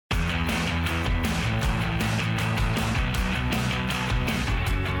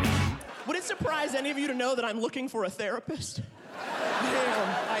surprise any of you to know that I'm looking for a therapist?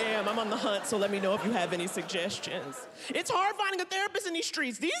 I am. I'm on the hunt, so let me know if you have any suggestions. It's hard finding a therapist in these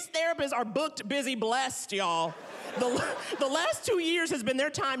streets. These therapists are booked, busy, blessed, y'all. The last 2 years has been their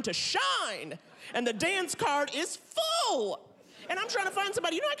time to shine, and the dance card is full. And I'm trying to find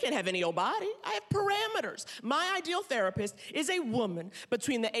somebody, I can't have any old body. I have parameters. My ideal therapist is a woman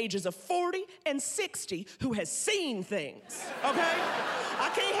between the ages of 40 and 60 who has seen things, okay?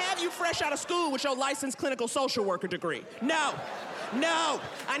 I can't have you fresh out of school with your licensed clinical social worker degree. No,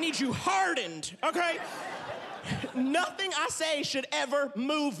 I need you hardened, okay? Nothing I say should ever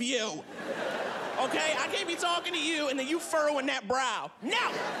move you, okay? I can't be talking to you and then you furrowing that brow.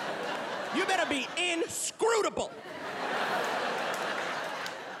 No, you better be inscrutable.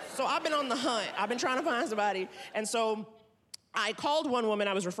 So I've been on the hunt. I've been trying to find somebody. And so I called one woman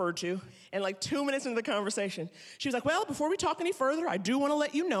I was referred to, and like 2 minutes into the conversation, she was like, well, before we talk any further, I do want to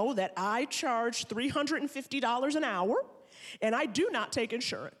let you know that I charge $350 an hour, and I do not take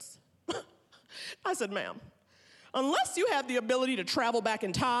insurance. I said, ma'am, unless you have the ability to travel back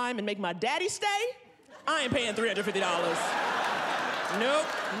in time and make my daddy stay, I ain't paying $350. Nope.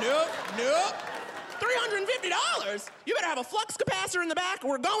 $350? You better have a flux capacitor in the back,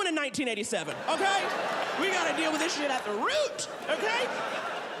 or we're going in 1987, okay? We gotta deal with this shit at the root, okay?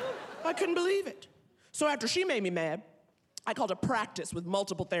 I couldn't believe it. So after she made me mad, I called a practice with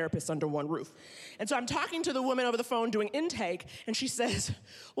multiple therapists under one roof. And so I'm talking to the woman over the phone doing intake, and she says,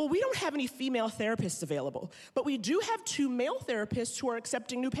 well, we don't have any female therapists available, but we do have 2 male therapists who are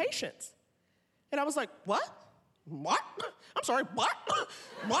accepting new patients. And I was like, what? I'm sorry, what?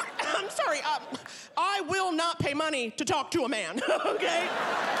 What? I'm sorry, I will not pay money to talk to a man, okay?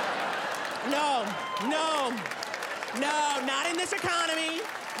 No, not in this economy,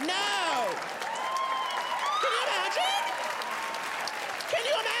 no. Can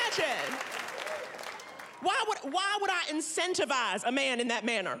you imagine? Why would I incentivize a man in that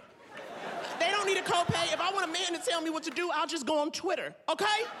manner? They don't need a copay. If I want a man to tell me what to do, I'll just go on Twitter,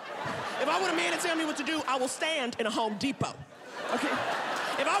 okay? If I want a man to tell me what to do, I will stand in a Home Depot, okay?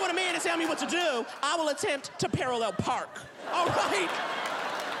 If I want a man to tell me what to do, I will attempt to parallel park, all right?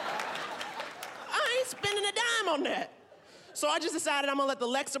 I ain't spending a dime on that. So I just decided I'm gonna let the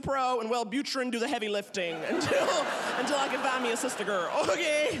Lexapro and Wellbutrin do the heavy lifting until I can find me a sister girl,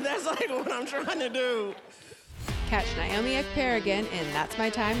 okay? That's like what I'm trying to do. Catch Naomi Ekperigin in That's My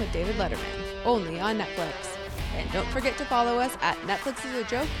Time with David Letterman, only on Netflix. And don't forget to follow us at Netflix is a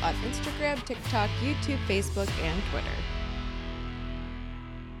Joke on Instagram, TikTok, YouTube, Facebook, and Twitter.